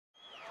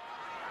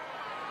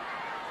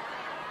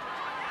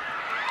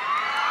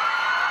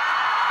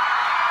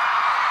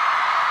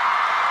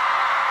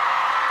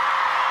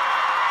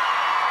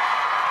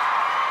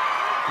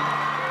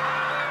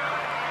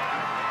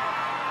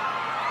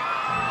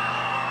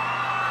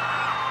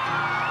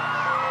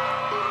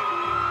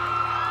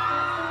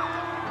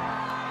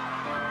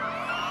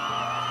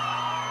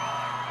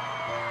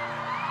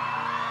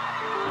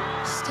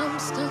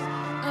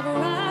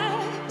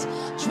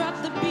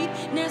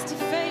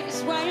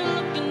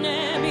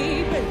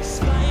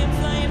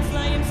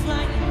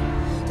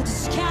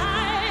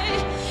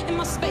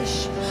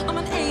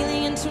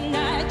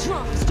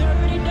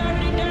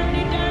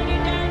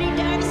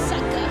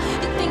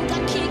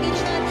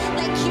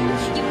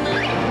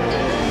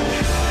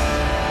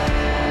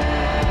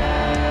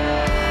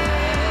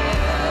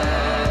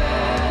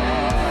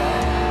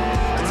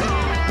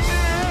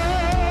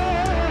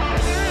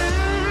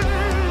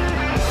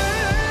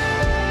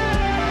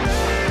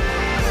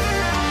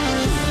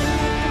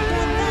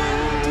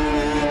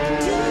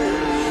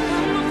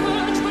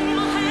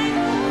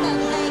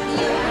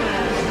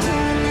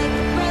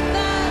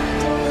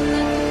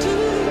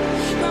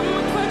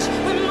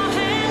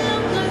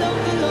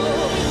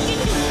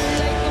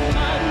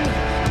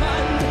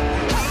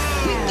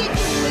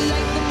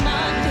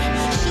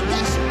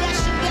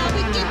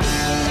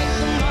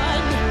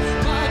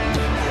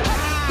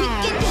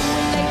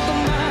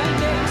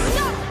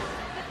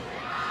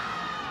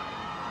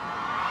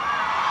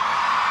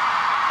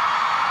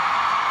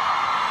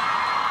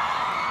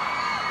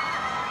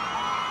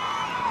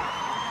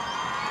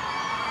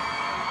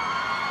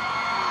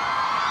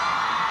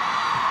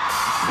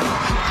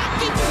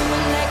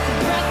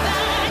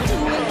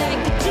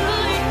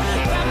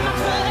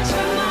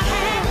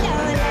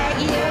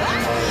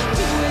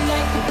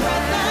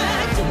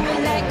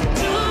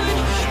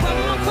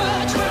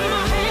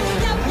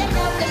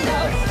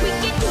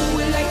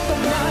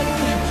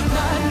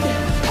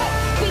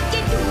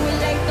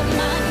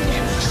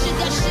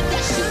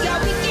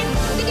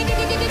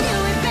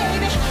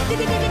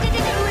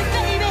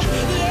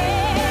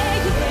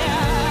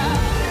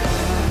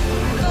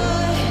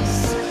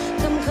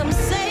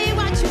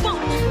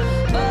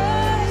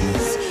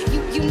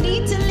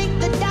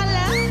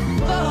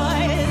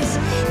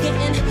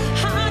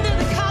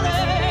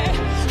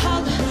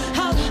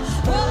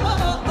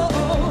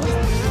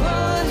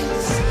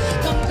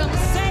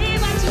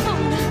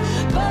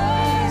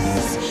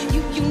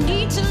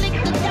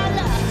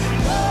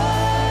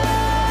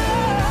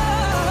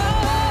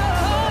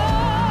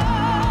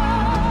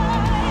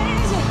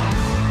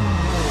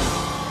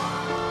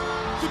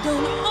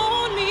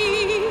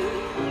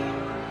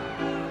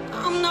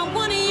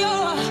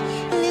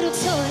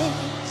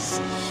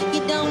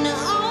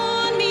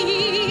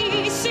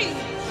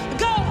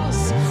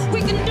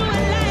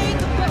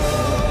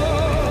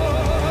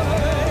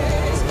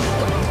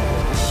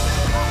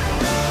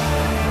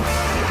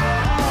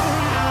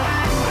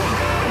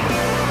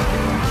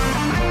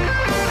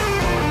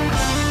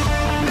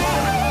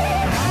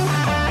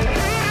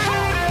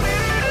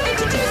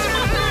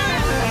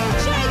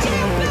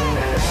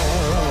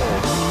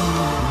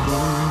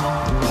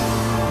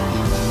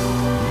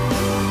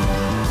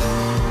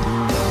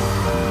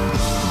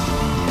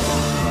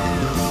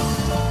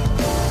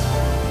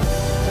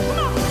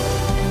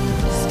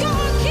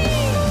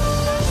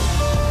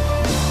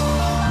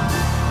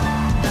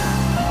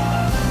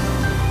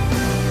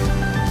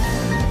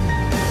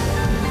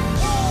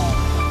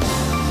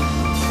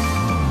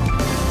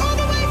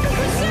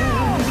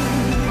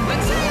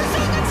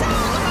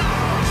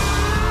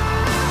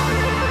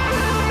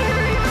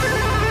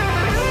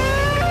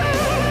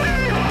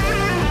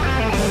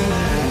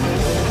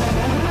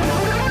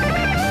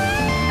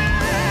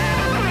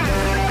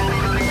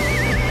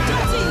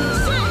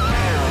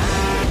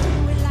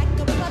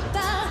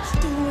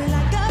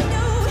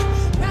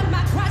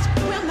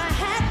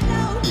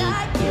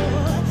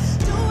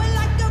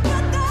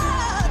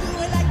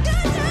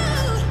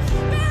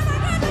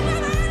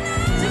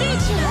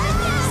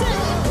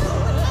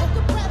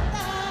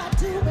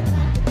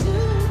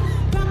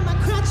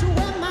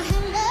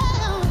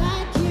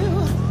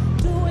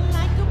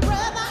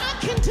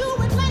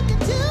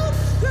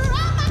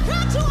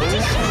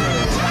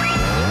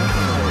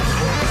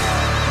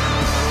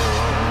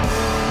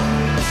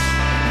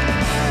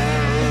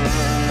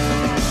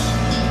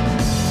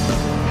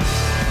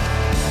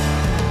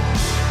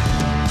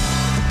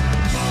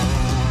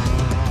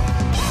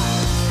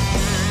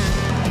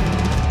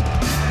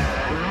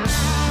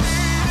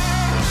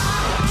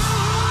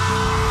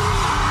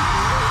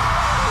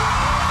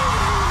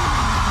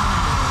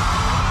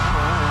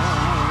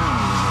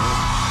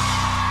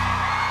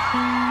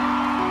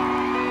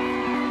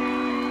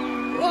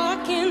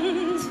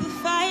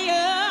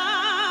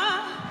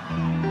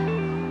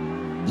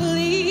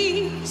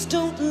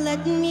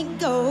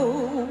go.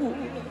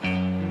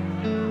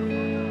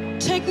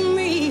 Take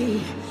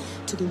me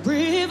to the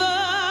river.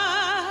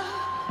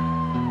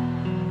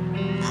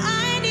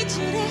 I need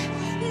you to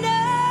know.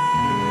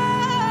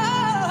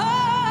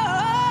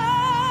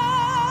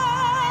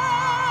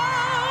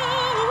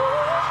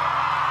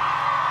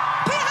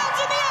 Put your hands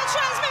in the air,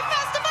 Transmit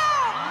Festival.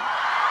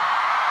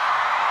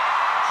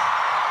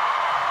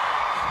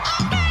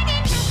 I'm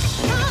burning.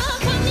 Come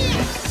put me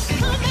out.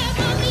 Come and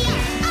put me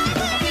out. I'm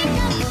burning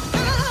up.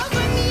 Come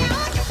put me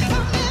out.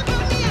 Come and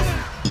put me out.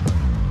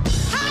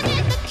 Hot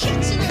in the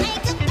kitchen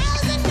like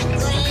 1,000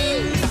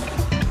 degrees.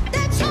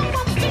 That's how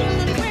I'm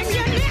feeling when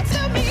you're next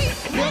to me.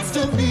 Next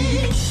to me.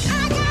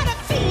 I got a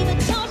fever.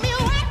 Tell me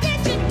what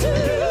did you do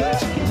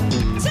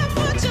to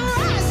put your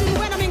eyes in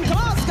when I'm in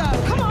Glasgow?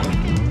 Come on.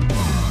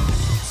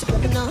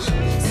 Subliminal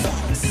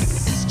sex,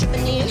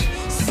 dripping in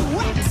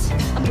sweat.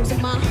 I'm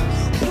losing my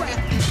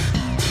breath.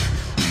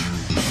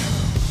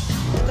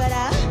 But I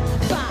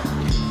find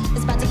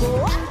it's about to go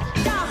up,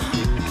 down,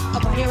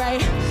 up on you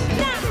right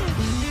now.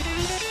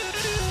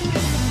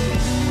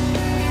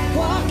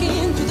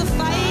 Walking through the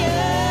fire.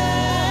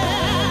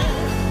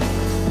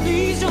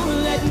 Please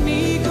don't let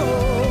me go.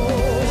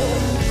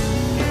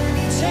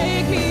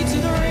 Take me to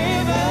the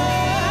river.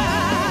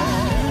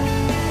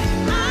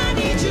 I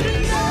need you to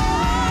know.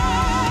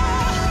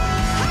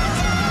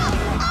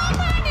 I'm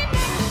burning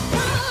up.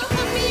 Come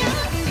put me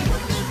out.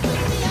 Put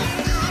me out.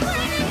 I'm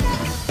burning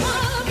up.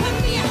 Come put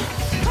me out.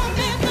 Come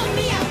and put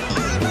me out.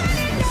 I'm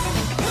burning up.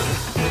 Come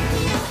put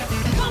me out.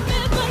 Come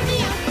and put me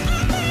out.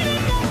 I'm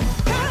burning up.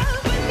 Come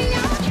put me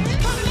out.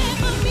 Come and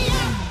put me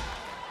out.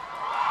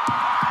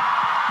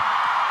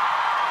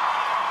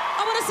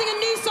 I want to sing a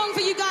new song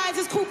for you guys.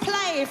 It's called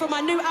Play from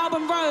my new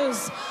album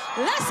Rose.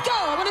 Let's go.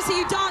 I want to see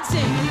you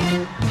dancing.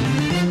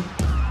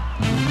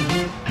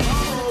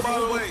 Oh, by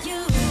the way.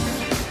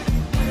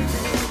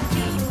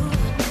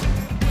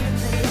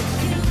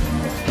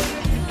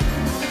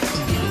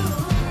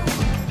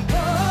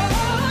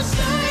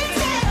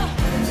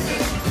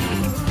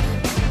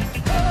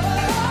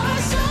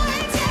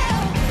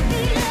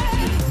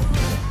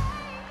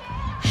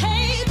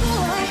 Hey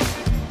boy,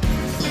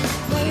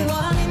 why you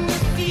all in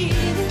your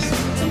feelings?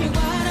 Tell me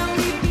why don't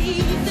we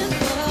beefing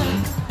for?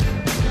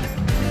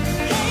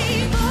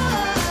 Hey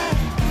boy,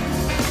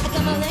 I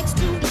got my legs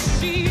to the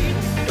sheet.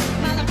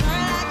 Man, I'm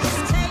trying to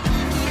just take it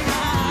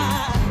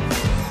high.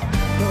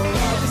 But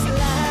all this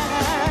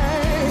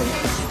lie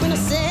when I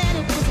said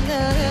it was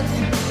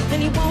nothing, and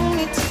he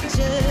wanted to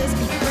just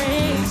be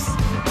friends.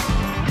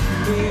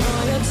 Need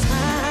all your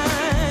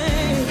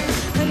time,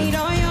 I need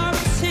all your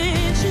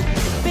attention.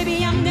 Baby,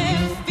 I'm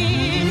never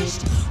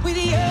finished with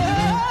you. Yeah,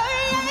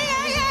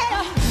 yeah,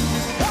 yeah.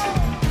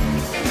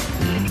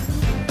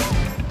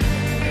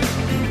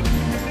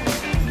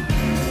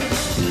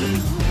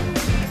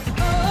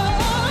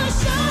 Oh,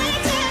 show and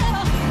tell.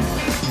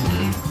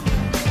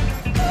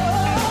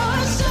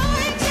 Oh, show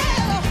and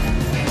tell.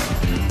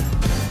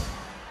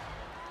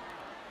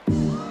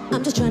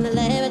 I'm just trying to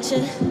laugh at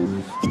you,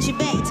 get you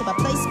back to my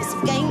place with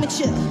some game with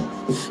you.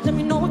 Let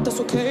me know if that's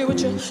okay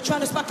with you.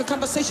 Trying to spark a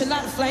conversation,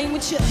 light a flame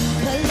with you.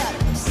 Pull up,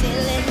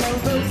 ceiling no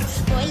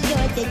roof. Boy,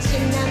 you're the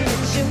gin and the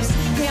juice.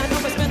 Yeah, I know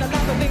it's been a lot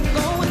I've been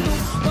going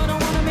through, but I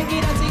wanna make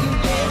it out to you.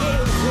 Yeah.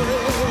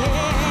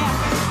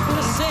 When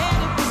I said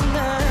it was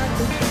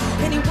nothing,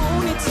 and he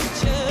wanted to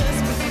just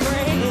be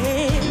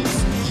friends.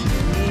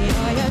 I need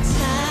all your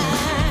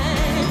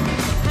time,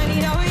 I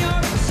need all your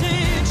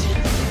attention.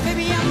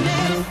 Baby, I'm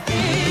never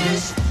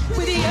finished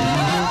with you.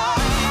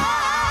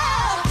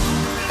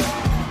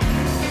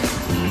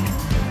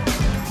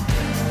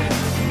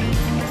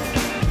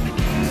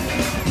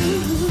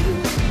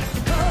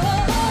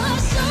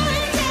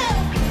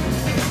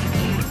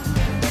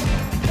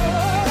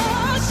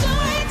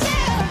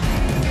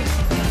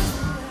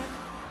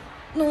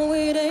 No,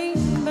 it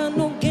ain't about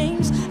no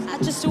games. I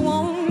just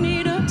want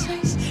it a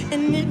taste.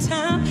 Any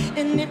time,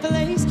 any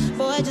place.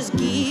 Boy, just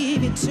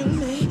give it to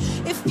me.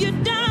 If you're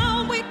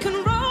down, we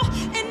can roll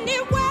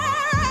anywhere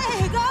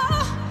I go.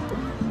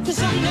 'Cause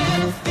I'm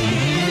never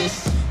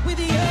finished with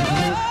you.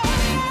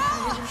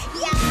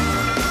 Yeah.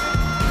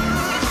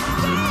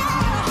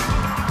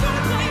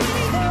 Gonna play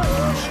with you.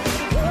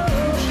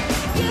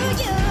 You.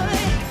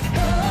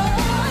 Oh,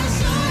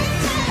 show and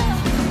tell.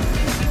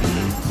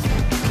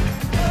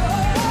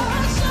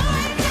 Oh, show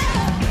and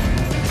tell.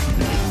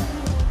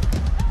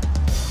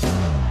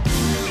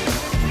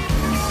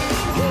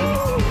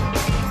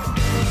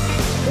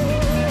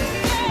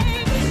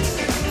 Baby,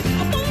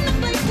 I wanna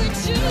play with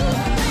you.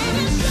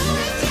 Baby, show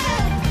and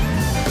tell.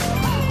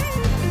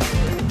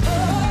 Oh,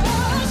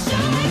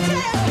 show and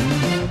tell.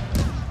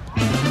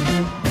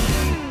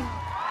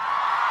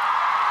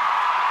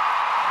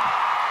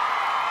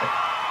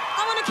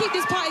 I want to keep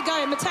this party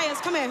going. Mateus,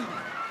 come here.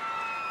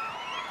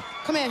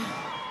 Come here.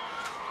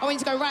 I want you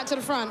to go right to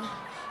the front.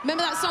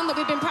 Remember that song that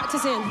we've been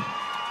practicing?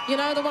 You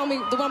know, the one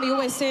we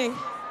always sing.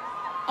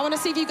 I want to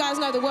see if you guys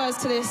know the words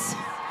to this.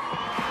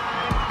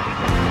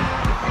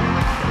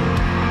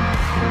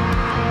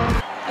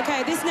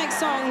 Okay, this next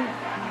song,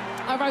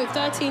 I wrote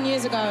 13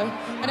 years ago,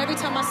 and every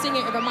time I sing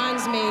it, it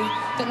reminds me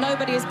that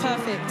nobody is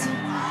perfect.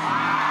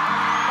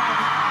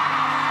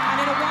 And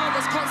in a world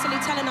that's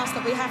constantly telling us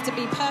that we have to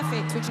be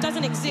perfect, which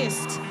doesn't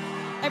exist,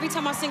 every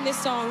time I sing this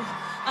song,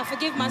 I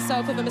forgive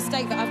myself of a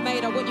mistake that I've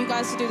made. I want you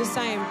guys to do the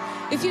same.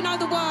 If you know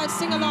the words,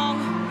 sing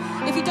along.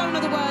 If you don't know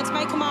the words,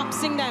 make them up,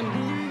 sing them.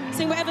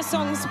 Sing whatever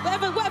songs,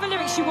 whatever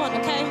lyrics you want,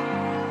 okay?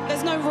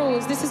 There's no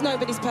rules. This is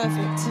nobody's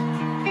perfect.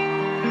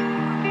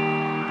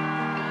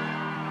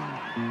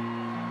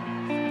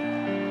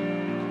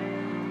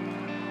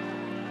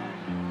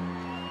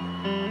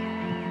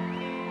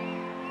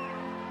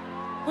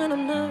 When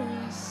I'm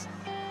nervous,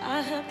 I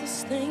have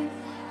this thing.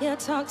 Yeah, I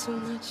talk too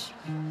much.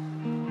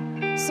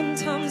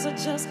 Sometimes I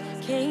just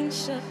can't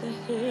shut the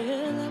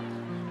hell up.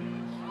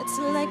 It's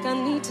like I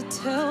need to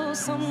tell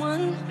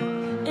someone,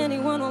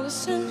 anyone will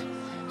listen,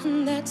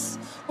 and that's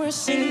where it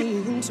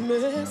seems to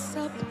mess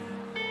up.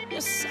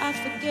 Yes, I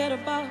forget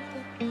about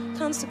the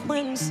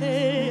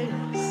consequences.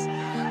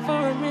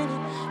 For a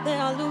minute,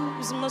 there I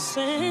lose my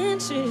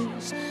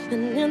senses,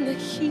 and in the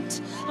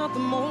heat of the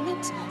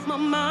moment, my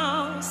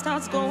mouth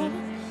starts going,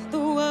 the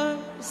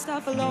words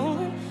start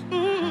flowing.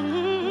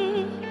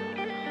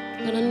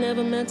 But I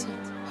never meant to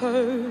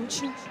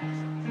hurt you.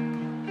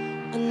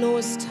 I know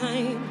it's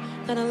time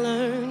that I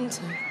learn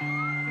to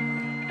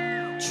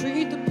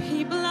treat the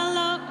people I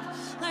love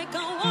like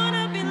I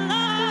wanna be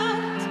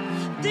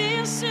loved.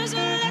 This is a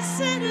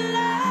lesson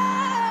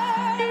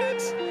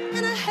learned,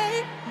 and I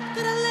hate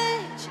that I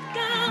let you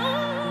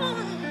down,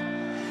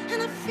 and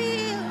I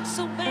feel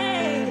so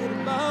bad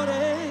about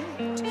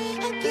it.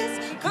 I guess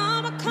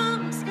karma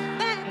comes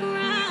back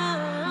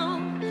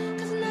around,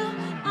 'cause now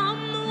I'm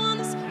the one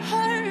that's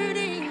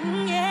hurting,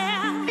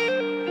 yeah.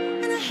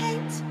 And I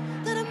hate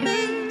that I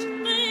made you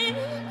think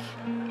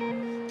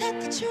that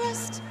the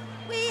trust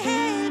we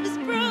had is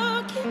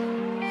broken.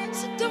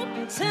 So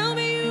don't tell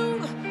me you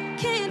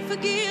can't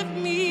forgive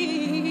me,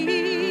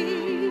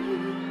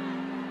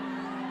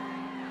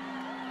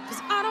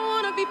 'cause I don't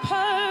wanna be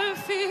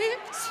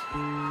perfect.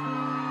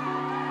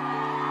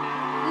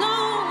 No,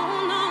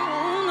 no,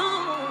 no, no,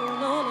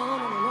 no,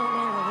 no,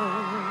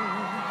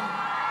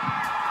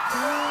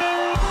 no.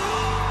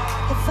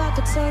 If I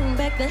could turn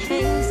back the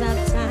hands of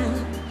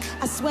time,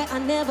 I swear I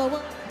never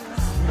would.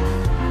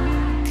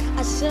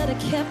 I should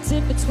have kept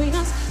it between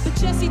us, but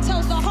Jessie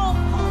tells the whole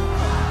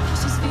how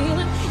she's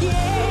feeling,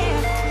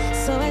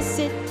 yeah. So I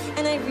sit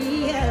and I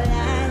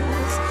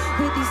realize,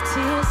 with these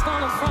tears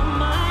falling from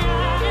my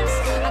eyes,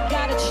 I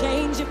gotta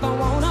change if I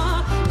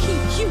wanna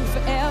keep you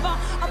forever.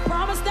 I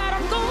promise that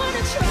I'm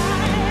gonna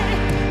try,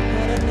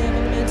 but I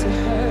never meant to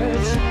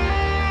hurt you.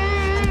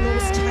 I know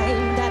it's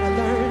time that I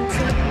learn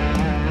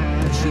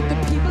to treat the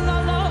people I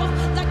love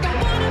like I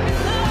wanna be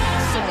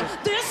loved. So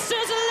this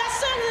is a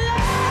lesson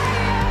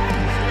learned,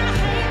 and I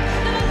hate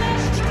that I let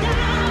you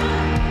down,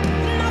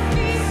 and I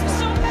feel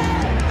so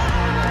bad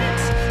about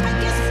it. I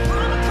guess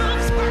karma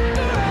comes back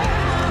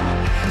around,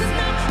 'cause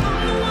now I'm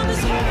the one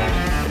that's hurt,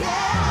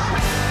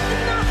 yeah.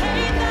 And I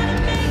hate that I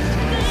made you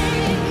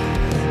think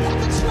that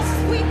the trust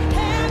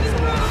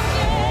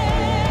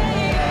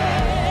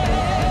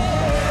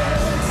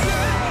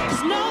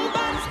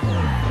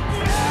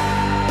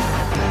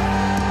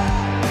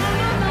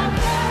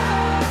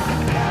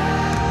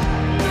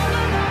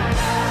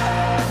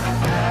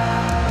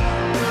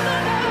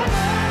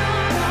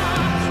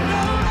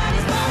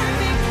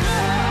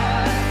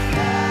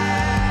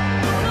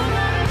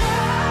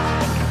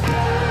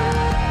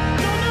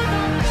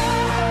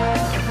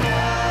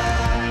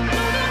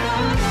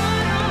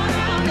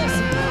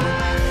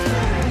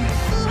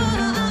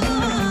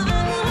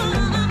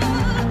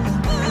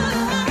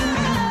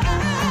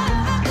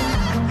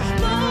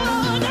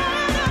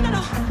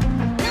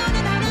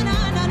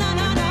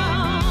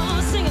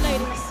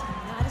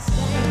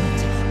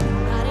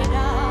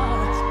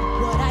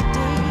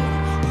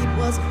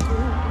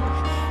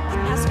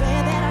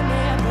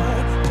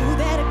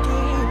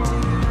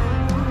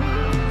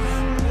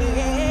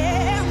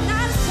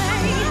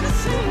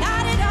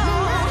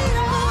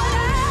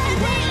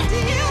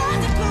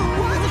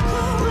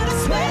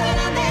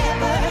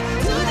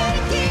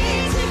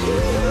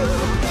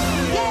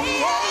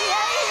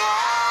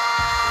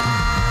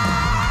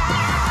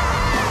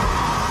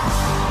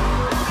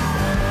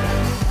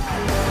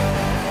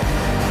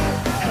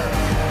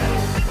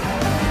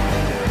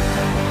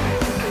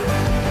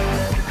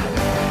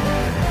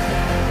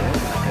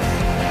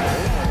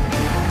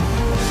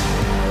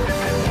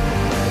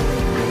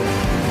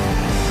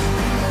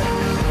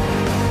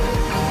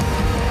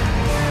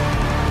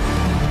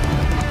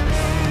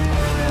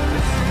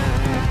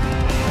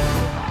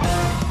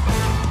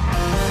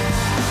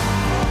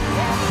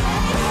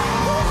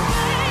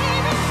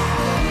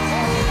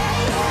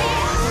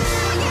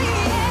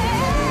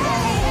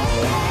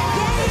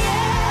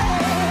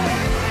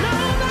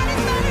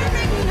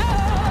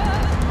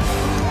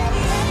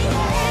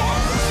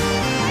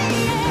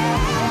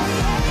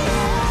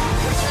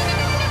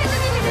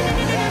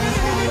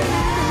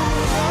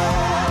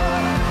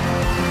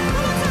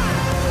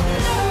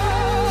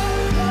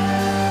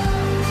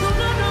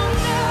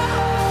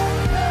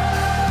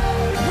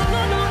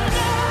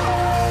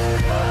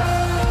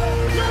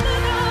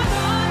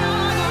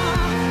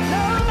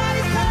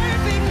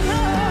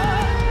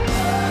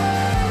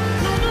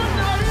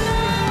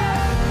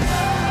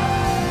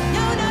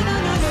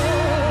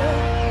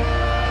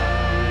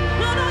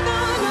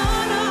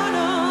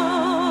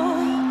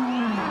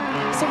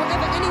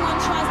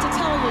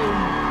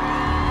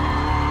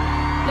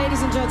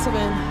and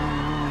gentlemen,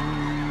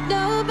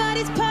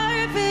 nobody's perfect.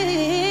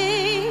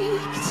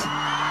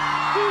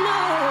 No,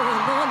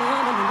 no, no,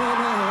 no, no,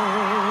 no.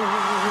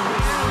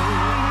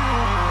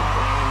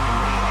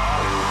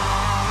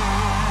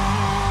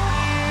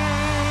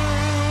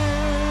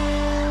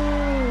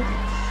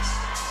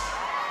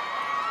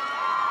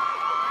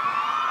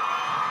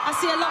 I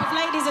see a lot of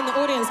ladies in the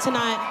audience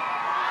tonight.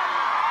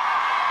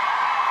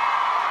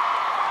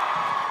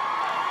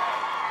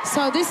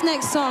 So this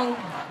next song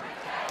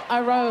I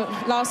wrote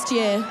last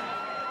year,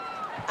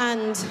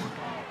 and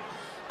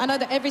I know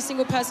that every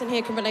single person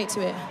here can relate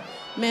to it,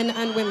 men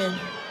and women.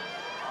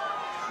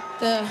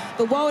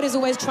 The world is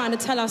always trying to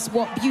tell us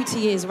what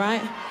beauty is,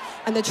 right?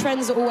 And the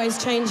trends are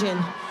always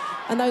changing.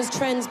 And those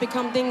trends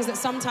become things that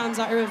sometimes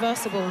are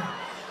irreversible.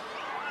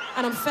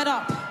 And I'm fed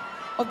up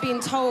of being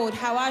told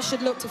how I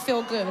should look to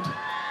feel good.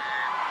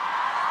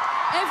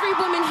 Every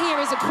woman here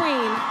is a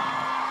queen.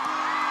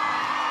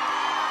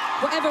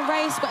 Whatever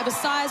race, whatever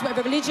size,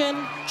 whatever religion,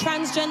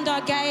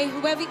 transgender, gay,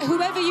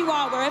 whoever you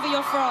are, wherever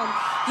you're from,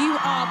 you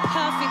are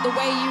perfect the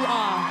way you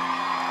are.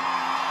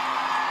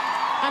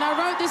 And I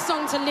wrote this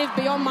song to live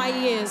beyond my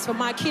years, for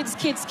my kids'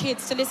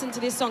 to listen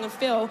to this song and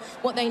feel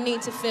what they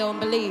need to feel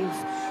and believe.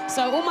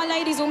 So all my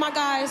ladies, all my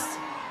guys,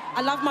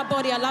 I love my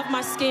body, I love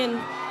my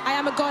skin. I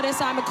am a goddess,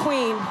 I am a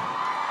queen.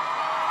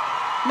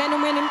 Men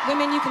and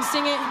women, you can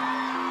sing it.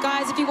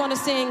 Guys, if you want to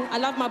sing, I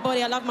love my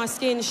body, I love my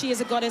skin. She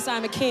is a goddess, I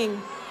am a king.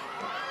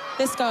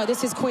 Let's go,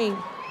 this is Queen.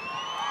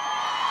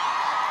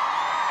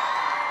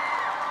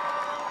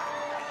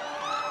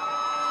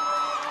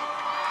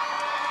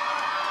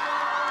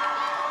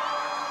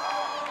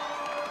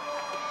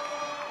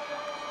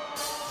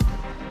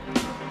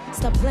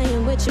 Stop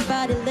playing with your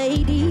body,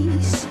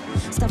 ladies.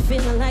 Stop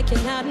feeling like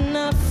you're not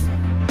enough.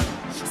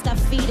 Stop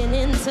feeding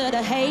into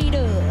the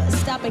haters.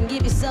 Stop and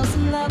give yourself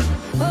some love.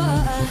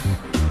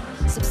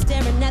 Stop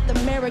staring at the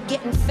mirror,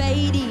 getting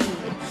faded.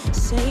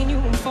 Saying you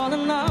won't fall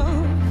in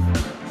love.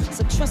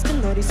 Stop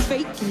trusting all these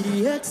fake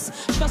idiots.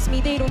 Trust me,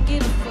 they don't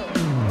give a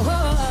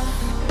fuck.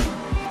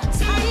 I'm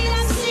tired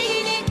of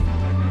seeing it.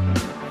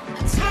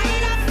 I'm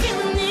tired of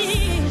feeling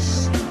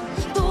this.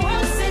 The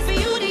world says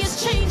beauty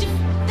is changing.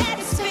 That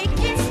is fake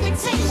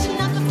expectation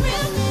of the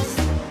realness.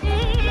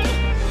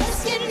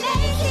 Let's get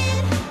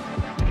naked.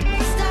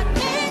 Stop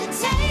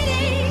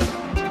meditating.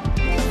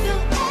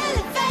 Feel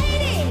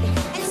elevated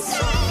and say,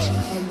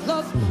 I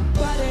love my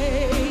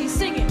body.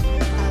 Sing it.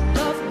 I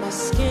love my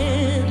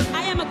skin.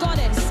 I am a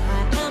goddess.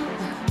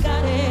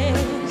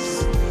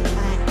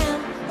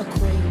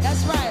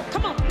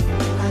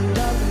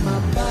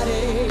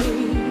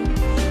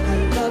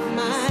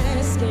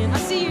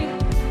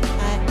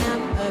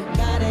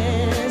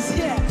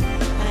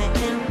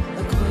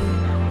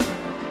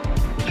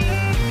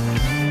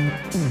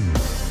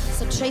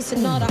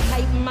 Chasing all the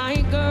hype, my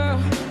girl.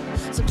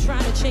 So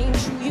trying to change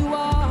who you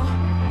are.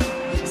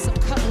 So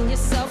cutting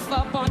yourself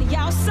up on the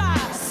outside.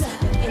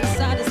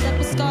 Inside is left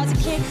with scars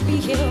that can't be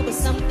healed with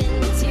something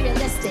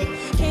materialistic.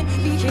 Can't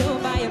be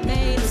healed by a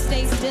man who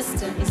stays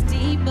distant. It's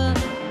deeper.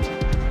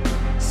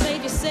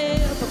 Save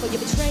yourself before you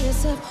betray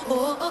yourself.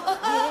 Oh, oh, oh,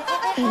 oh,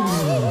 oh,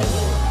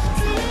 oh.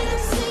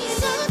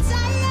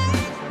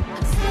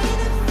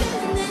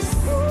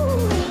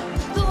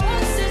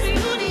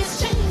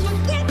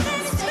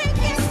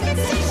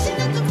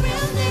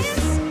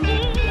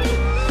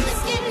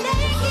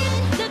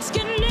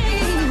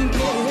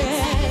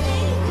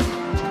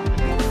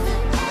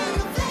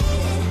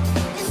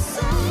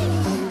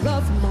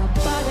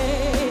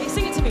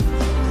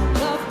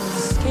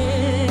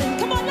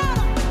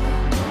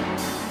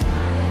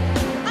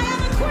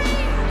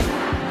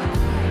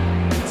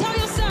 Tell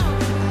yourself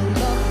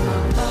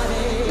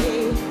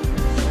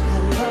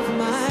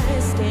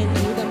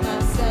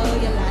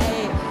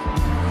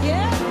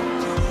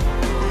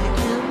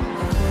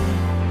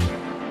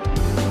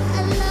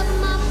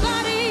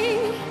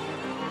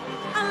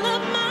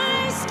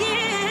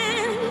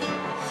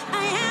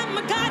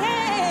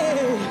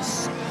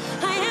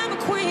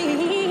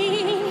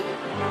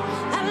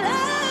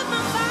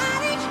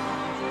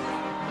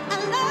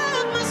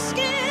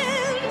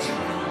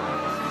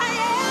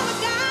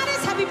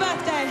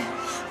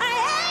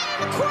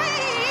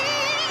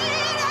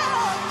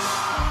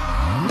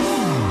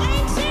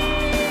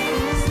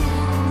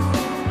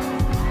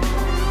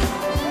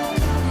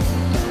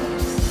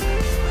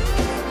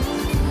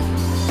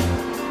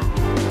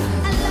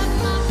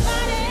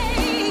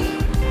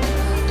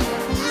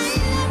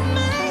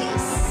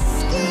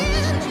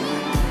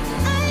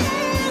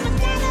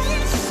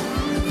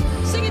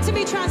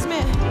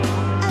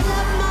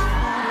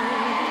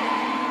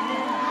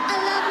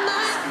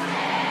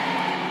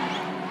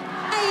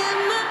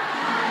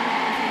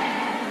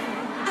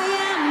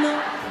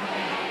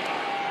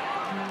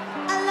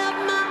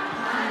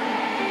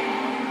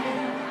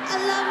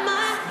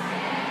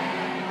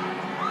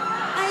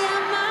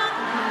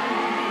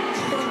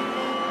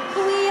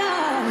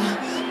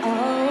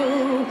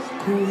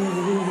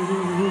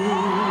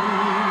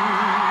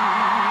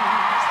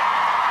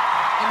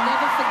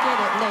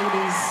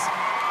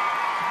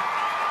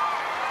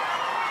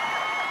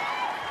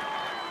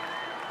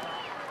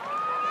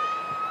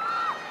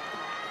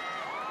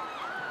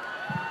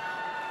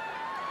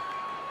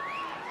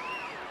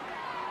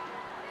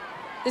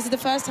This is the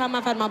first time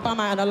I've had my bum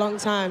out in a long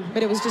time,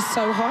 but it was just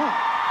so hot.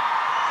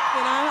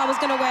 You know, I was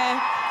gonna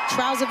wear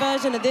trouser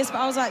version of this,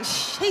 but I was like,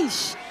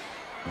 sheesh,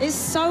 it's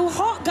so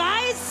hot,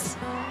 guys.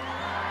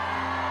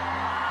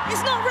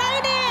 It's not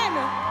raining.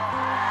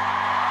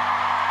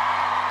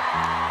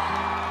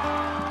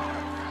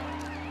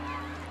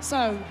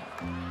 So,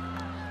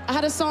 I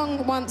had a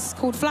song once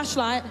called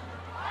Flashlight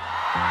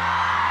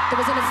that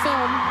was in a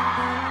film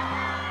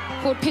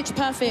called Pitch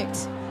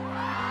Perfect.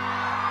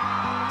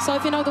 So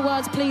if you know the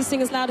words, please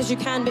sing as loud as you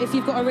can, but if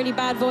you've got a really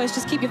bad voice,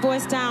 just keep your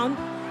voice down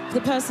for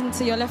the person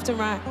to your left and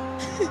right.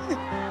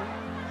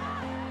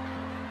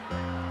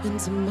 When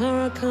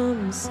tomorrow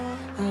comes,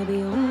 I'll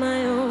be on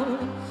my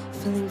own,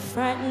 feeling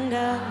frightened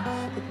of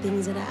the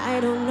things that I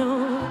don't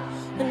know.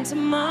 When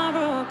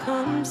tomorrow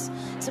comes,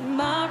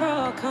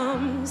 tomorrow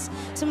comes,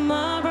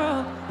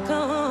 tomorrow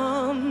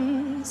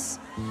comes.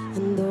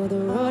 And though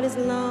the road is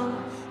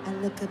long, I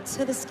look up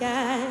to the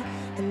sky,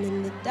 and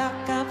in the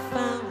dark I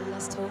found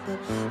lost hope that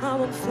I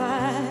won't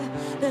fly.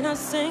 Then I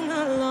sing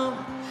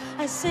along,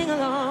 I sing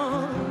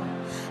along,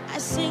 I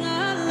sing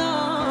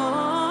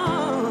along.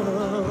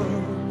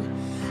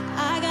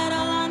 I got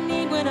all I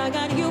need when I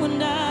got you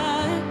and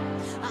I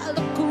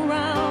look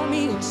around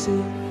me and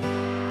see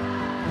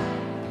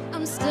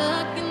I'm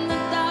stuck in the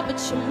dark, but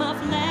you're my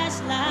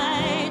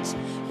flashlight.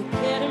 You're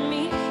getting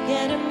me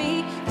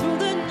through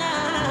the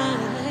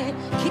night.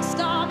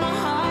 Kickstart my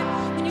heart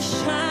when you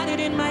shine it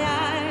in my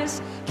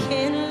eyes.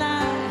 Can't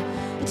lie,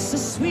 it's a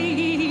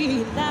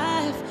sweet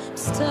life. I'm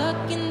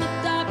stuck in the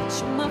dark, but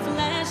you're my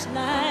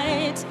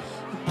flashlight.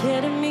 You're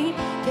getting me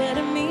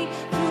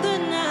through the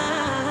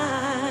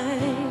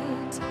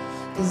night.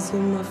 'Cause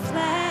you're my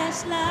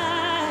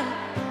flashlight.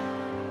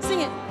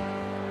 Sing it.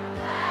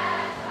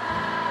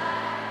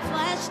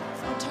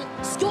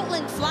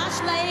 Scotland,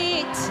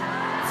 flashlight,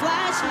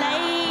 flashlight.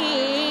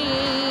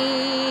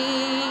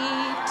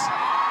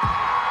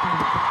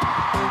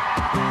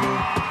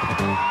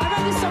 I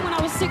wrote this song when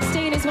I was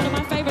 16. It's one of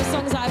my favorite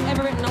songs that I've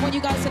ever written. I want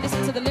you guys to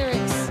listen to the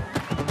lyrics.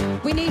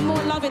 We need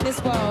more love in this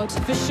world,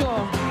 for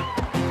sure.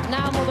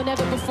 Now more than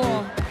ever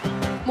before.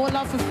 More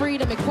love for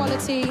freedom,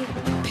 equality,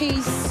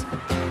 peace.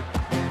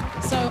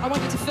 So I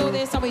want you to feel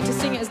this. I want you to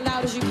sing it as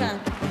loud as you can.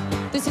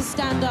 This is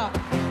Stand Up.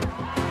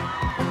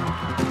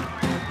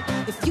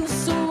 If you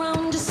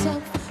surround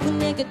yourself with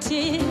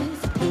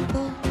negative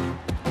people,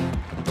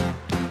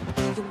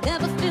 you'll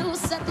never feel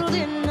settled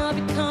in or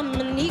become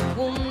an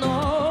equal,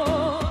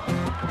 no.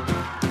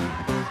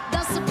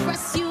 They'll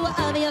suppress you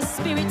out of your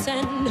spirit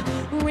and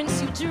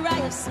rinse you dry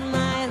of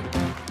smile.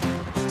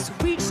 So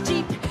reach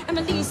deep and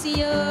release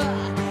your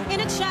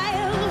inner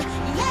child.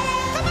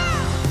 Yeah, come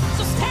on!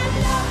 So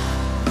stand up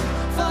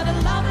for the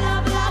love,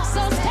 love, love.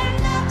 So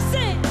stand up,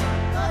 sing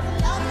for the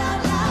love,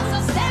 love, love. So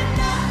stand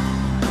up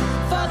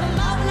for the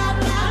love, love,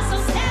 love. So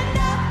stand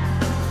up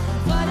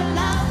for the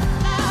love,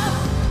 love.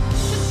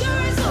 'Cause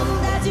you're as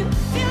old as you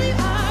feel you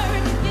are,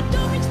 and if you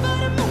don't reach for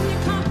the moon, you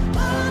can't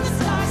follow the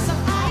stars. So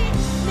I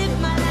live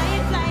my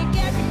life like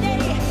every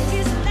day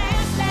is the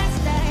last, last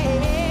day.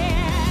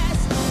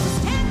 So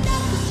stand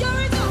up 'cause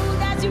you're as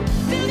old as you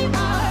feel you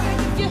are, and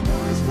if you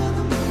don't reach for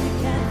the moon, you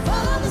can't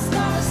follow the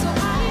stars. So I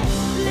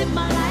live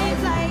my life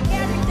like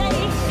every day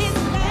is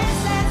the last,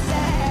 last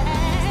day.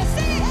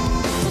 Sing it.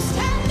 So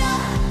stand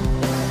up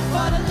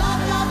for the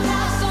love, love,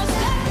 love. So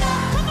stand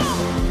up, come on,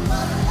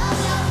 for the love,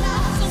 love,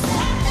 love. So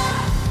stand up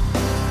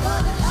for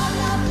the love,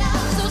 love,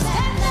 love. So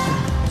stand up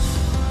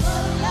for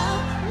the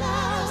love,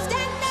 love.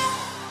 Stand up.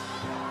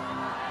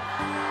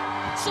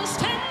 So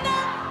stand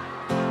up.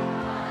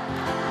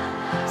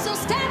 So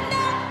stand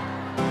up.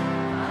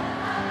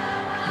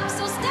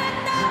 So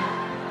stand up.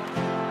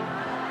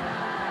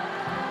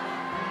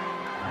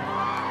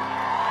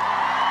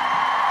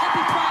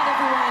 Happy Pride,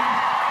 everyone.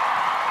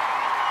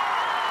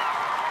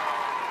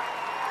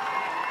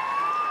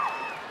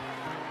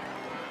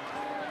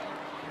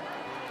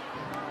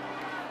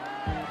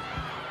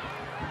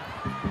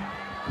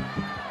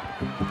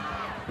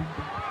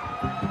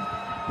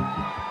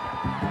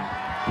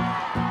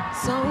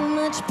 So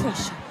much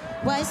pressure,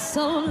 why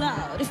so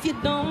loud? If you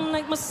don't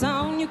like my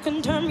sound, you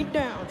can turn me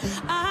down.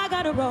 I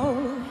got a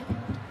road,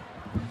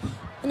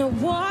 and I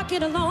walk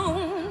it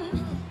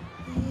alone.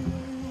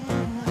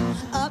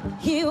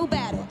 Uphill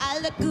battle, I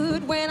look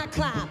good when I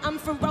climb. I'm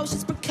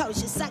ferocious,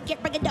 precocious, I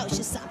get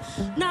braggadocious. I'm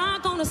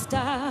not gonna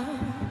stop.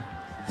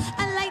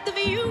 I like the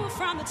view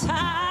from the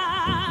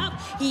top.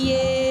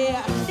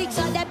 Yeah, they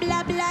talk that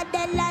blah blah,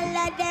 that la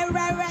la, that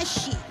rah rah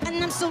shit,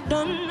 and I'm so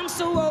done, I'm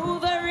so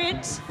over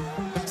it.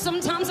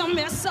 Sometimes I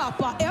mess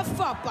up, I F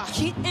up, I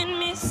hit and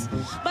miss,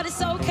 but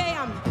it's okay,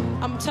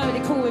 I'm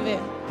totally cool with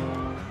it.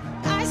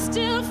 I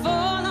still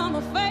fall on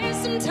my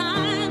face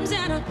sometimes,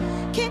 and I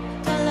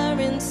can't color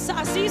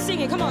inside. See you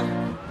singing, come on.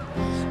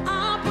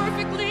 I'm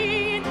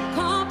perfectly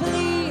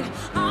complete.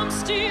 I'm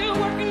still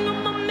working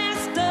on my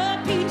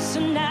masterpiece,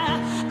 and I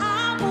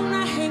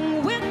wanna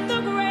hang with the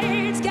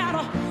greats. Got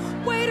a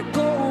way to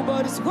go,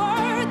 but it's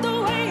worth the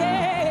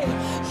wait.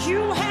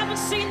 You haven't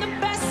seen the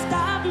best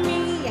of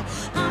me.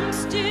 I'm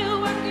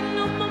still working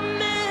on my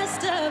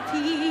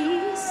masterpiece.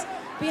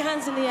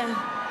 hands in the air.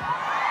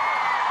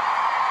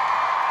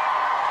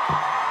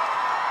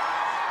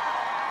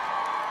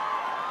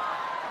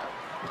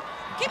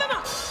 Keep them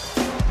up.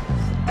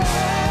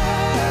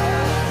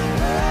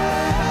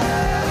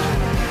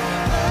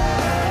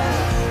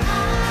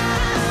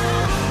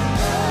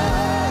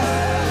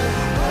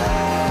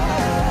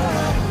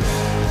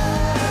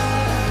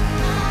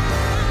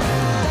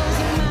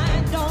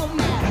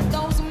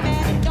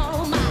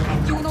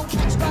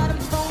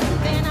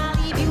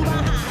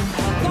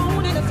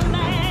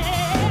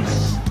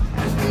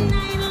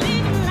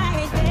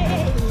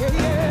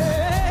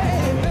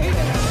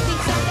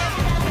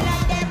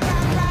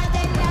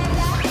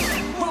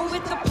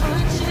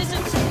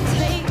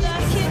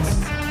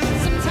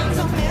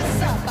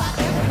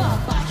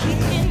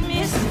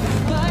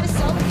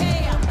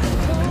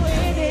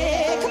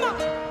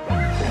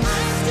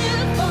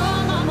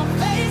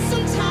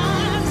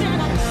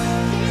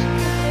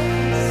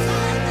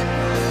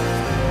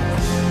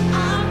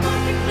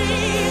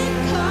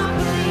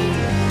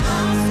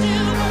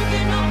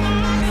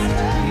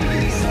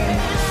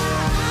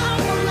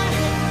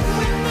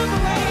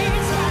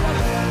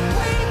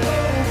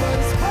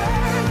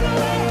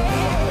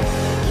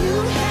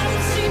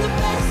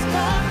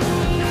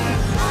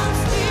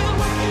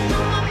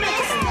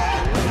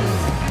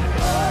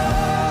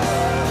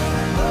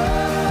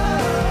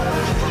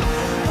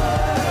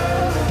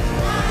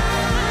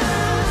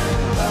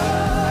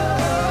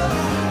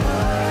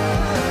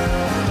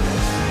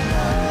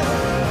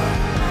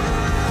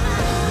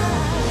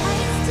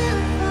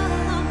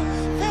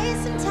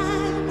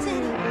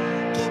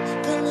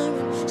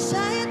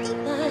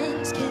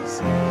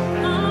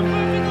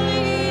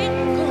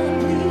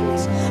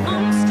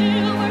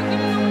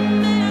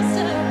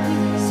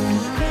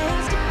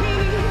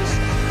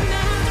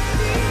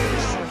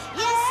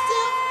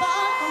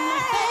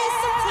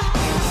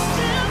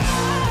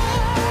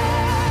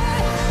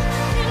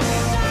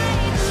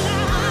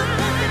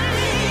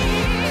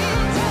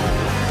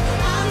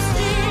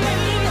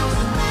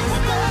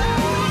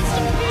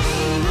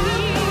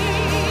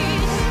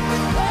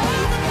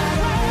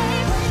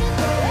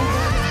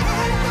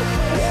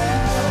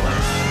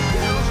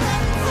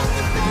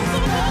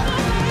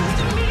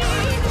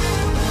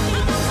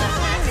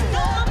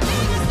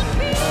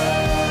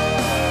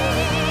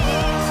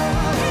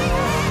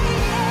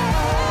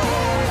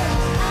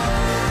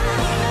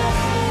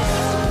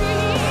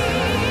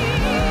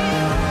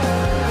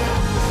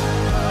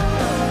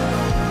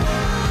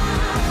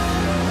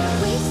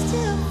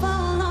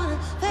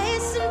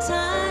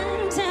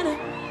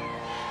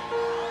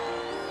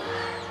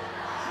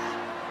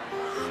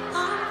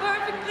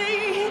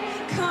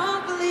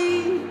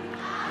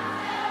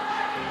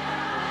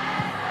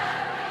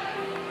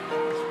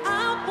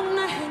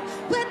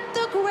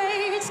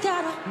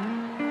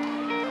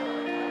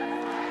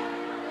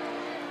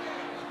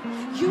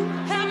 You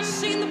haven't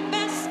seen the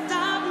best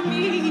of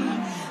me.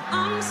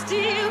 I'm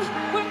still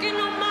working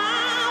on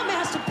my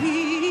masterpiece.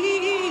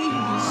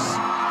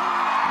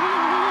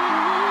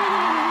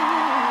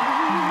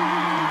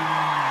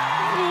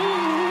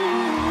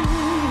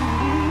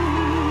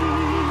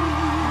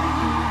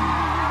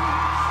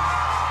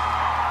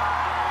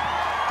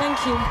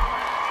 Thank you.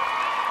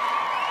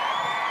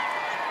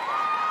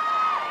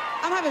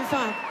 I'm having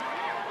fun.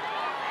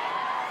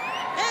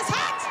 It's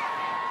hot!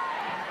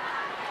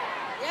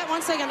 Yeah,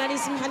 1 second, I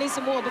need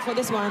some more before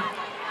this one.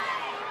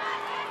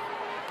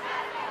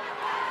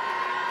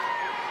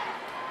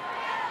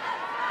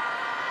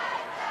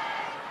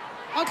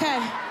 Okay.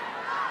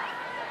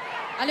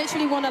 I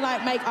literally want to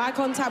make eye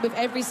contact with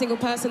every single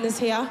person that's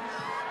here.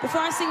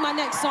 Before I sing my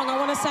next song, I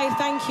want to say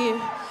thank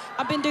you.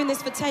 I've been doing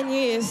this for 10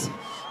 years,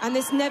 and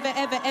this never,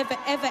 ever, ever,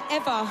 ever,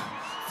 ever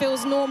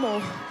feels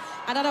normal,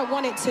 and I don't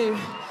want it to.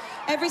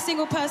 Every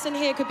single person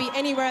here could be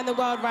anywhere in the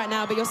world right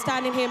now, but you're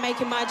standing here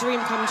making my dream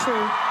come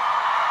true.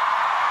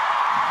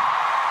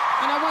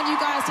 And I want you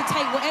guys to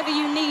take whatever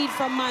you need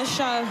from my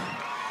show.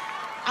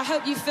 I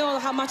hope you feel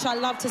how much I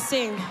love to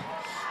sing,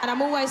 and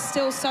I'm always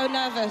still so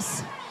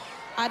nervous.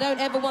 I don't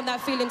ever want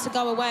that feeling to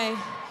go away.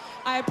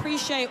 I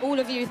appreciate all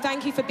of you.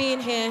 Thank you for being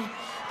here.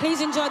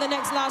 Please enjoy the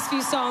last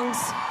few songs.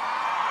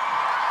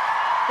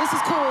 This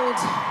is called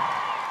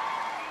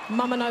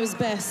Mama Knows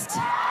Best.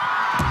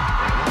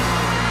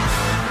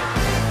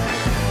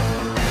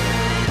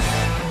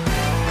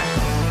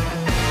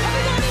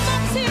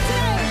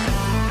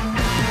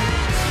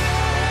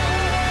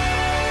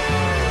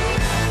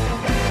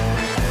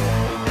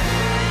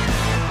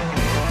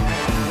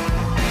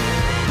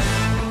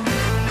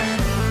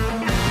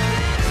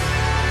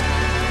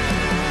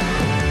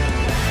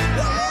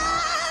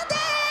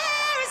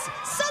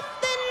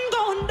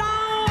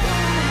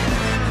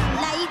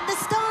 Like the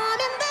storm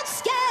in the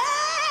sky.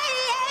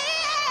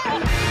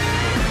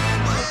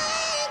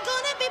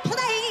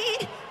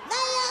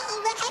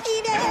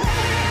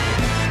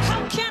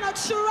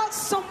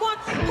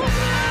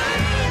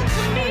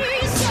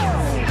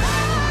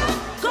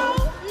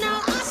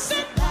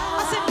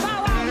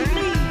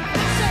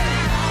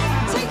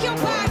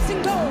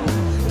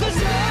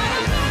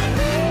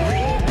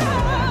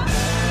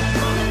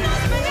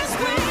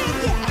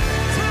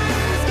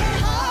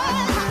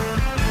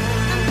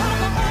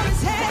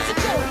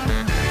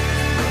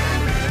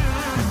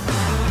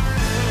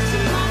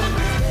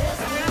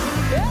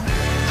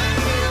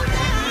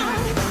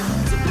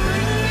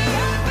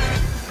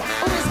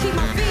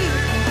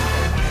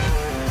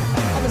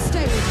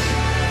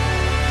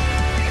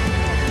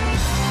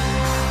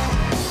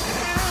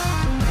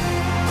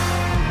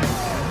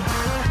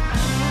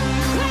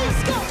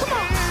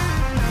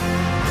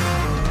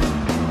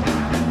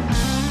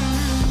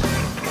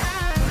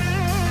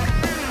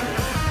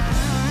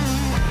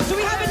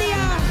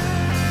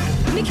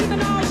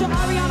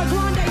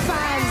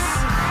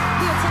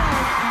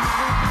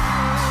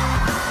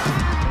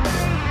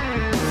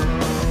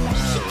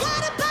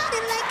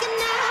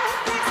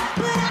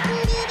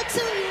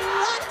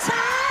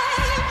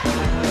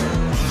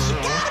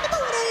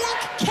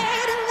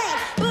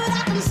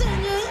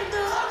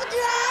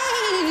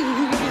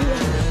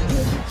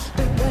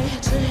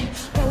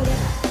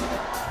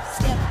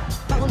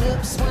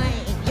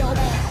 swing your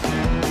back.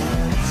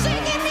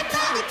 Sing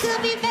anybody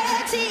could be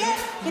bad to you.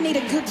 You need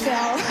a good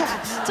girl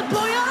to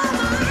blow your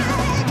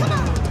mind. Come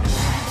on.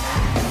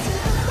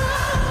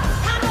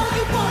 I know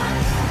you want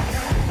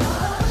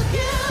all of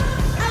you.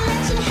 I'll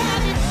let you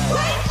have it.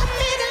 Wait a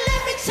minute,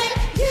 let me take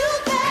you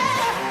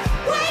there.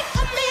 Wait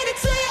a minute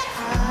till you.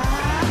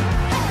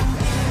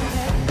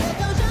 There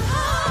goes your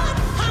heart.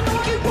 I know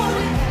you want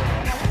it.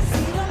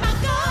 Seat on my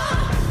car.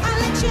 I'll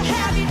let you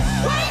have it.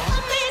 Wait a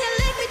minute,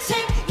 let me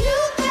take you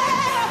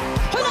there.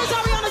 Who knows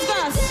Ariana's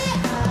verse?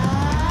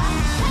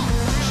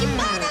 She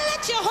might not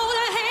let you hold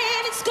her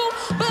hand in school,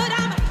 but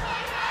I'm.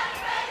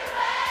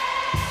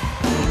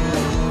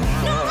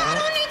 No, I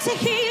don't need to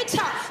hear you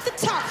talk the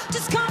talk.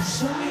 Just come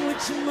show me what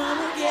your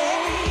mama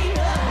gave.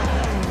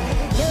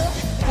 Look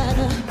at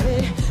a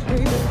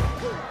very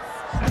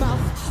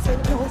mouth, but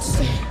don't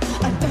say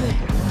a thing.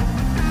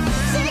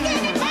 Sing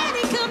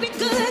anybody could be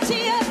good to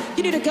you.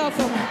 You need a girl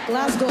from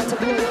Glasgow to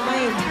blow your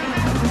mind.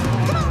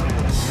 Come on.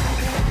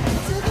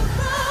 To the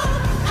front,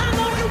 I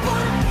know you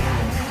want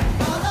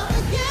all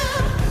over you.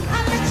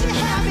 I'll let you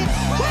have it.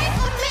 Wait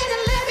a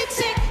minute, let me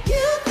take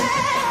you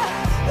there.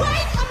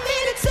 Wait a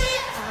minute till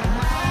you.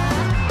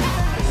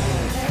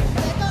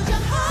 There goes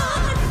your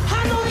heart. I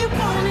know you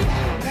want it.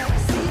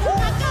 Seat on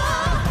my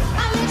car.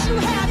 I'll let you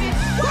have it.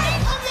 Wait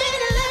a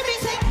minute, let me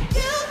take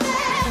you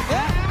there.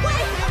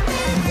 Wait a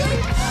minute till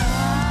you.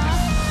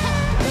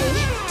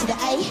 To the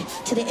A,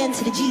 to the N,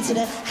 to the G, to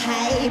the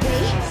high B,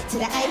 to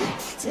the A,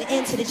 to the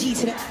N, to the G,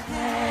 to the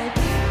high B,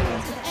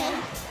 to the A,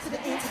 to the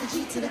N, to the G,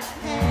 to the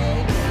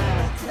high B,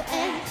 to the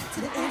A, to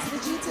the N, to the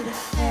G, to the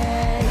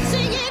high B.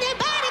 Sing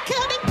anybody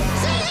coming,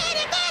 sing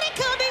anybody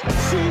coming,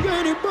 sing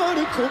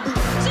anybody coming,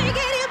 sing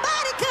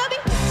anybody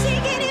coming,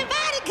 sing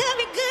anybody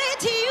coming good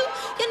to you.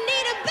 You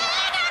need a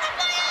band out of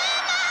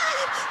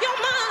your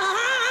mind,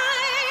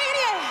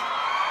 yeah.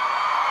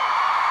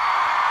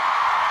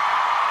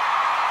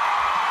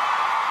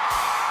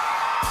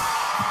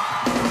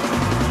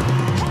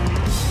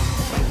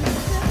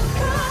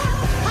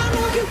 I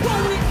know you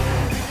want it.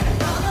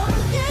 All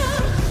over you.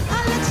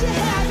 I'll let you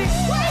have it.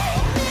 Wait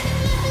a minute,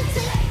 let me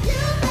take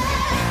you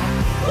there.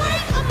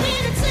 Wait a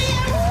minute till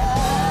you.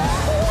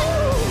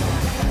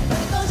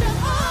 There goes your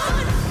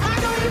heart. I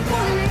know you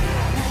want it.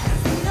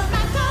 Seat on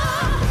my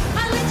car.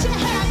 I'll let you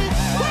have it.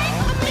 Wait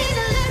a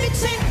minute, let me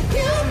take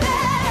you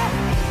there.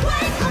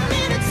 Wait a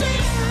minute till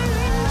you.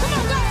 Come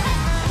on, go.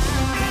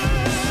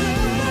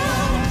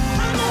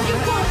 I know you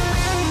want it.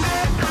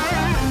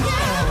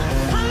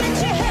 Yeah, I'll let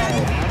you have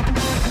it.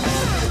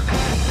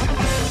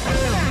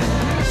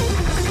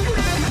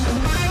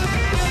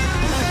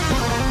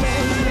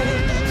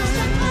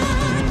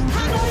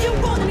 I know you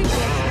want it.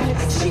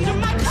 Sheet on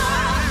my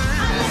car.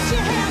 I'll let you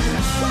have it.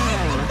 Wait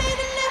a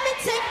minute, let me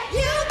take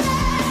you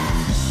there.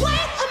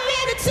 Wait a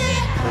minute till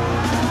you.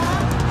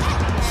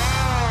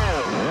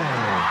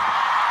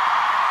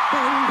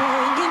 Bang,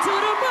 bang into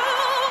the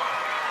room.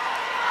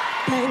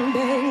 Bang,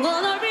 bang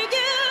all over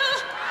you.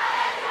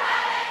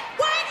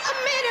 Wait a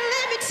minute,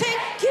 let me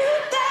take you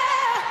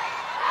there.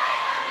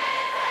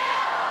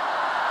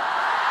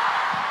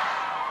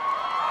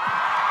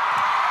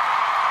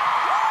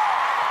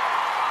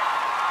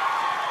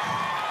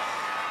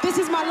 This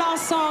is my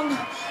last song.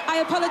 I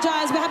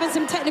apologize, we're having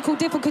some technical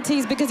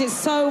difficulties because it's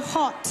so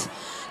hot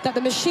that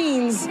the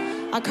machines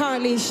are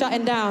currently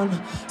shutting down.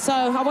 So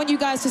I want you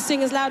guys to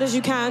sing as loud as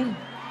you can.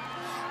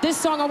 This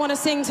song I want to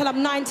sing till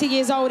I'm 90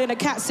 years old in a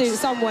catsuit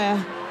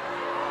somewhere.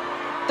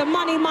 The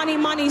money, money,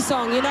 money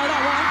song, you know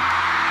that one?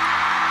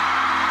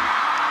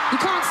 You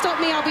can't stop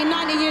me, I'll be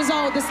 90 years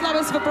old, the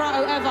slowest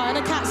vibrato ever in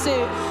a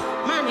catsuit.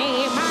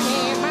 Money,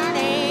 money,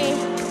 money.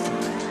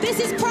 This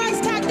is Price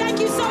Tag, thank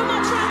you so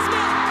much,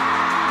 Transmit.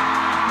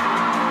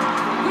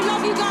 We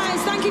love you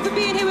guys, thank you for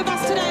being here with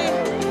us today.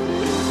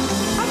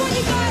 I want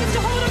you guys to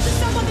hold on to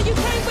someone that you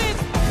came with,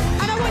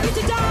 and I want you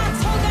to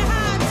dance, hold their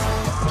hands,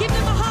 give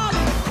them a hug.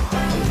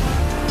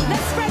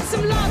 Let's spread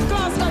some love,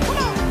 Glasgow, come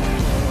on.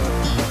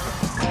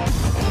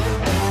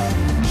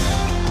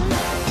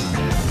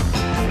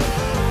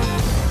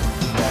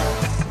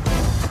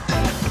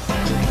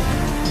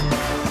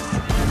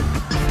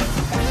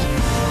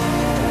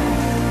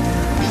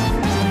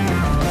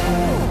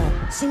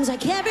 Seems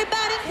like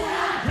everybody,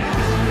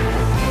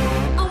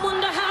 I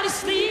wonder how they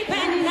sleep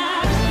at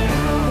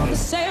night. The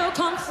sale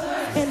comes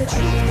and the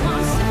truth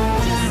comes.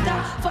 Just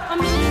stop for a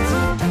minute.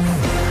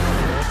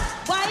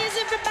 Why is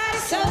everybody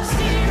so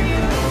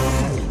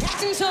serious?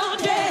 Acting so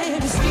dead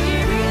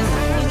mysterious.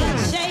 You got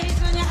shades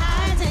on your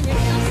eyes and you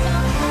feel so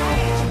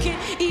high. You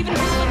can't even do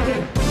a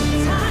good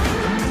time.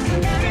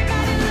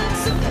 Everybody looks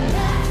so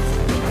relaxed.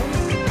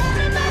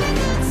 Everybody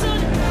looks so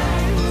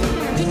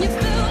relaxed. Can you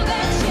feel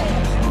that shit?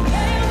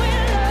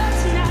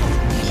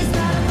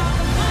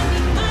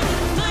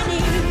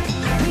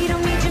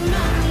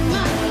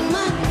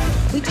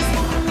 We just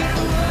wanna make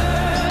the world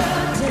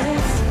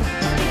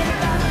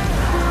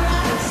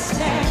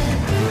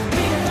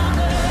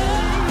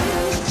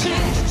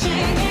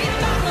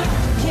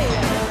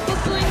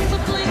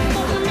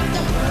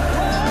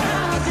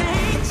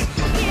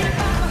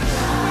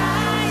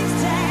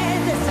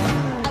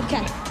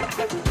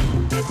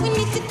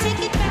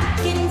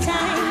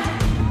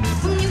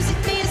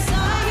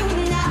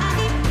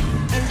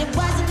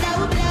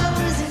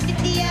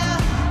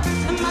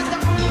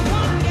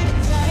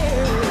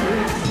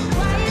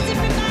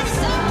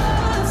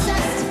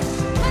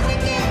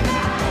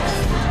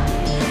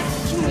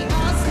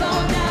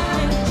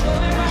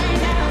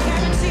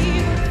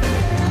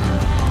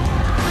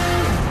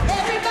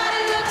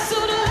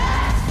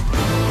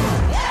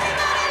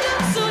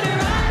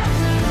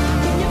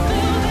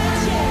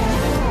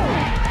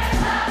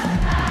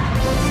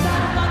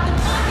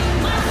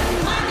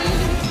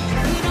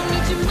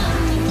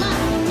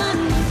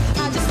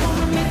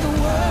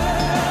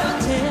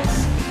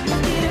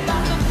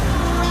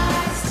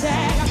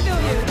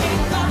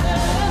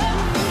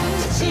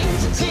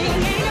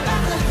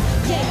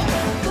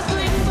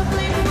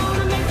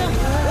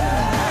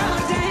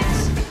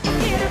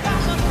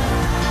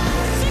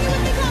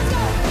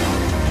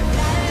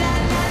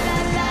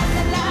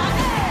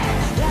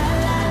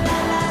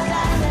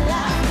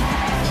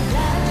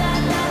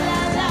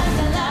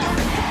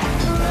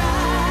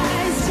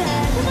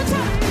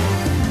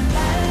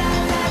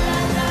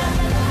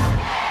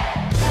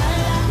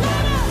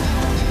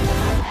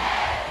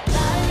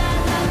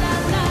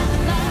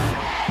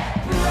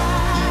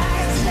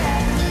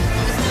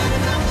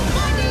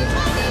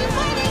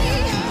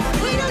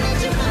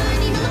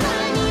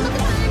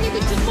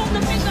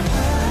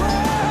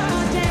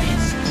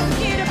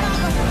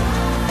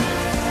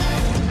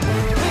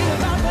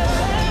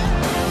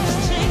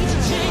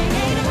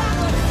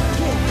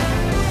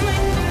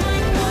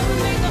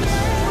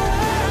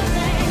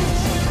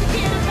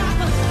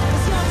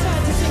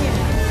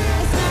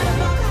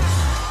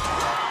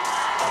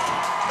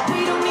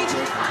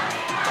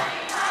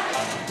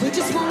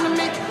just wanna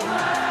make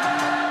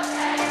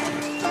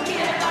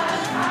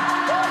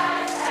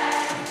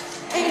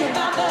ain't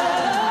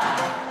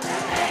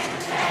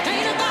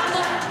about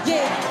the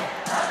yeah.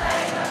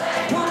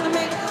 Wanna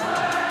make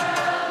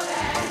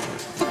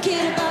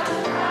forget about the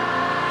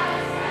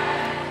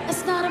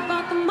it's not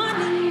about the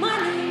money,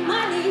 money,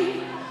 money.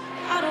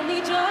 I don't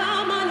need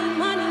your money,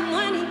 money,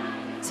 money.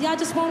 See, I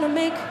just wanna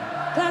make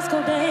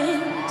Glasgow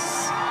dance.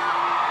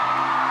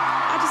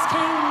 I just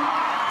came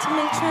to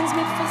make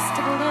Transmit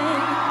Festival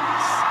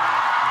dance.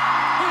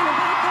 Ain't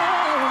about the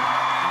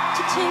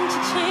cha-ching,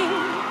 cha-ching.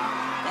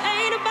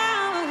 Ain't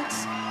about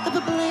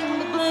the bling,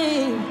 the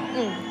bling.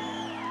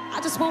 I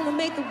just wanna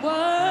make the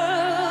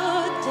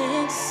world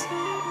dance.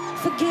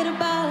 Forget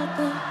about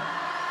the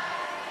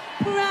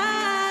price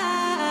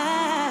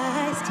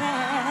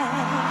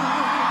tag.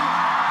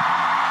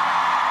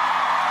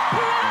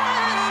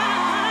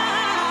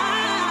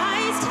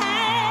 Price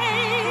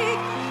tag.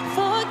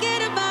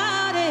 Forget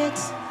about it.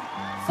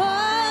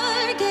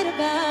 Forget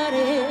about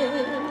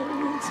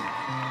it.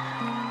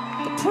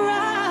 The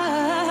price.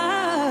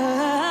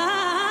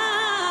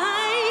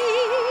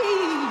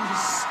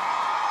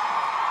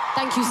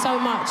 Thank you so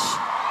much.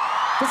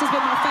 This has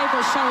been my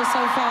favorite show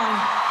so far.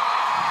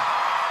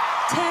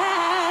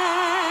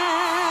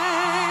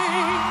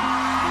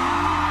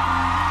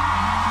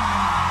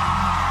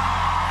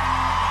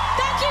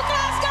 Thank you,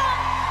 Glasgow.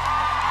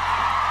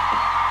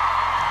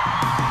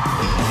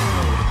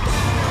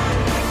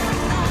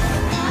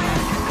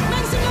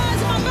 Make some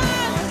noise, my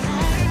band.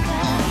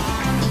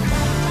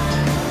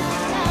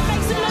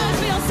 Make some noise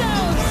for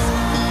yourselves.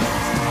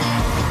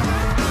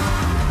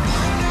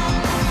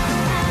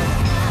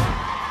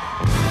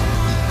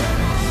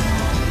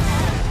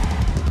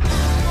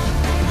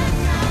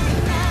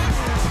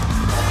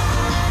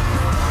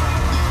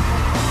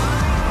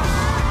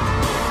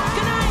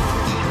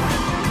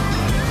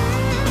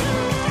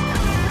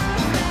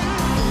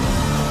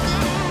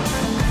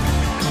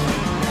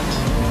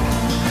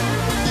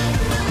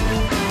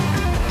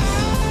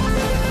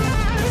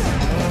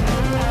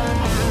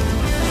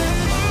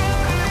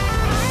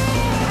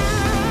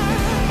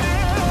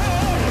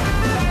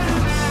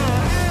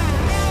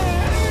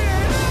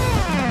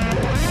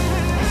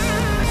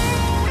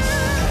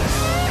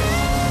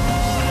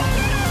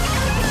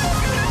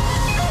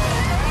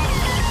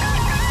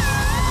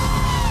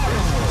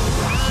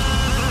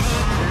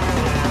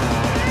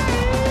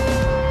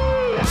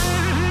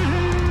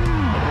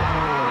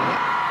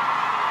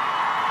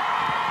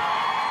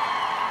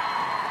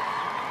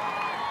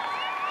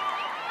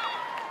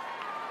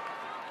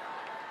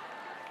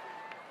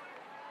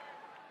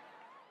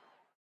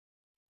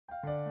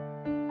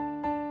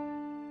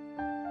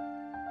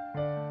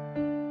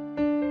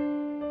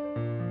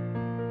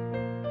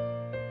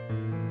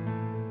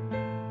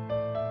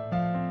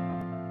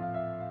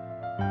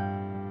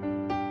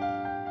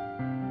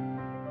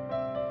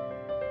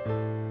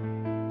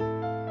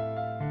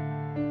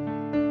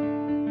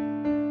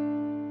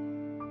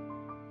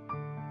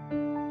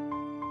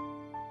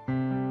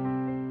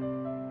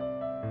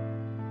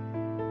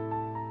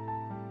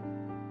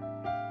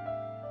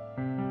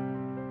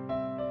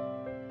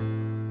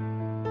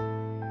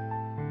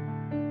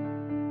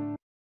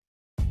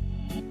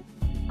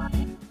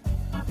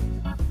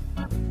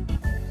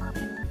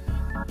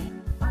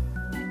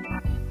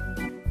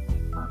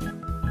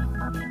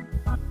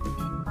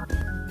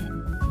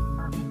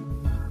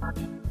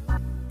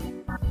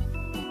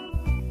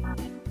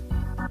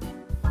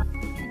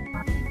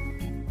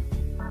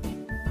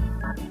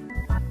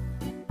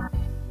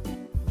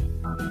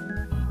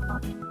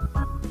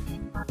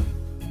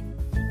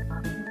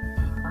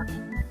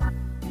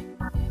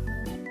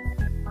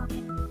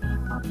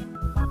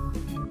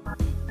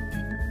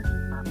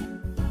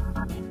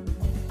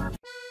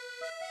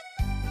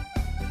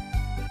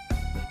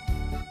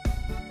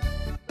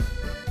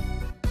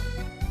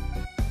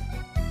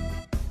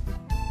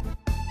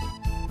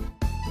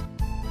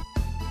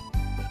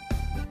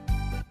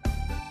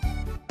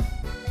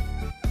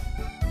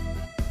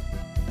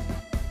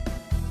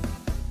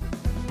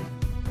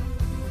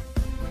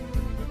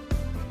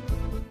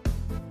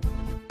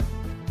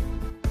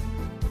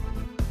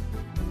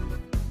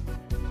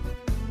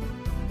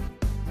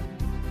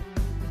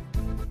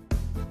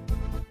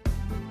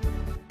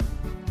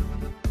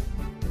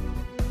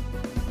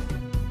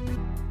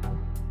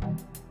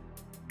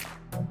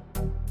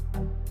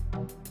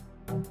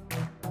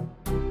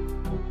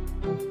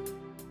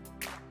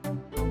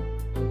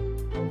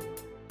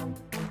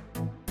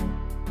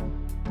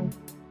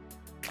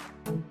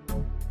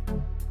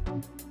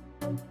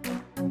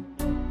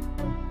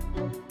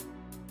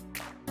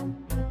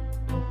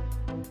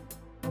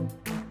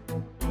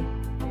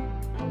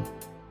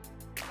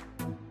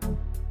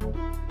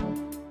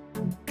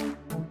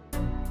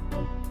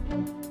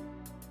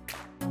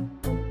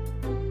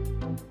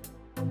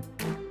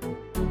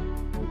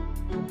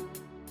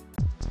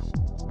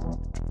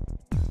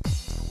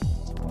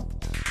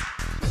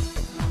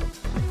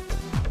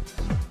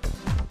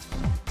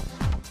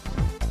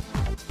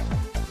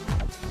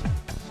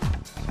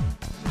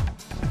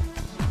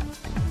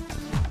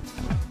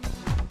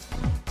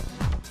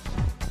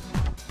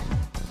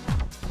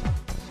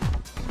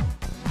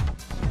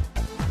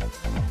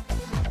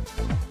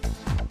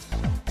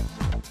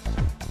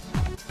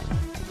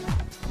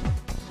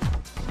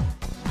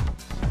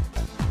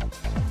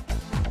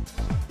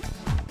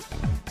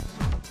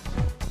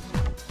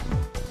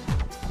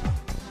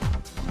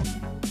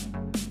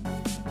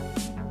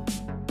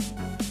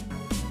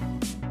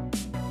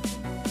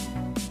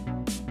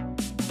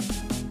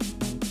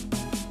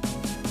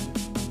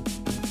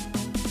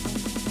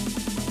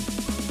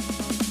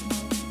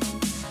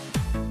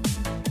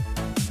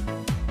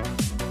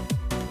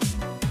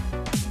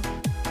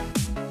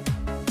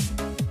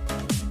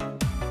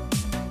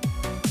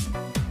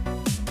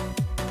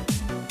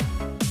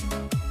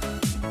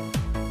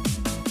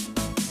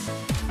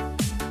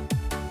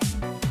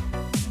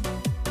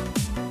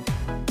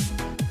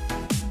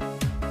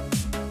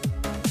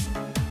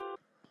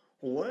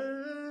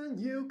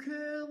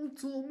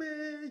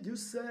 You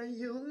say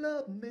you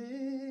love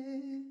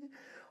me.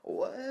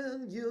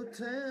 When you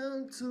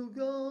tend to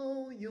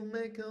go, you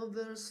make up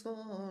their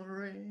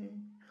story.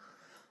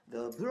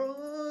 The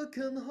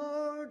broken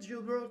heart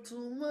you brought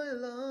to my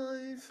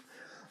life,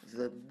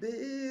 the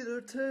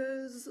bitter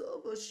taste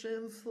of a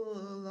shameful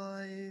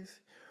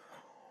life.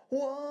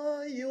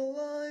 Why you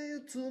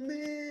lied to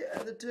me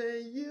at the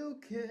day you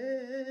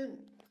came?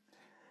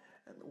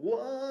 And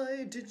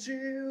why did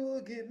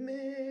you give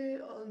me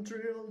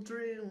unreal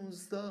dream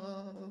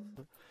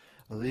stuff?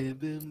 We've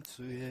been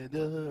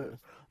together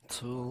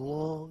too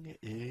long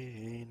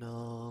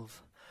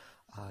enough.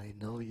 I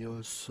know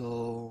your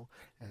soul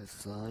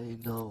as I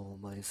know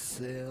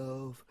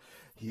myself.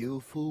 You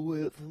fool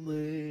with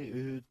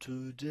me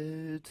to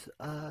date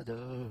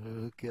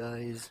other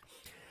guys.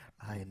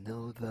 I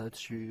know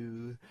that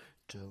you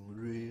don't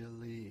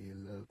really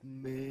love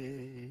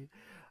me.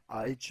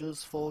 I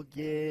just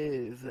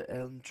forgive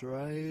and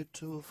try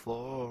to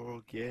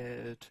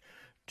forget.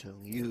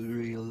 Don't you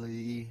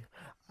really?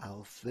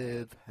 Our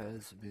faith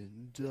has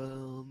been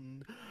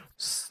done.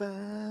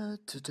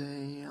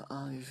 Saturday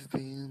I've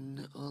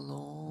been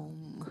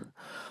alone,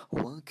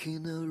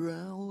 walking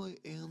around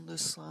in the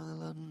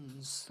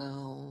silent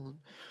sound,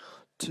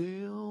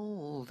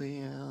 till the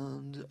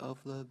end of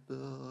the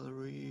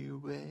blurry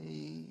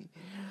way.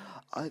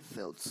 I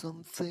felt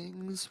some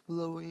things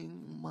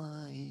blowing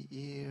my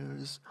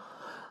ears.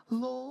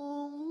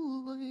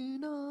 Lonely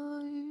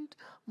night,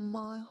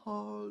 my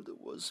heart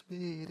was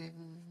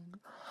beating.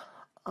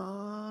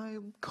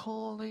 I'm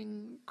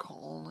calling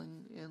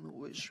in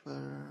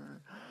whisper.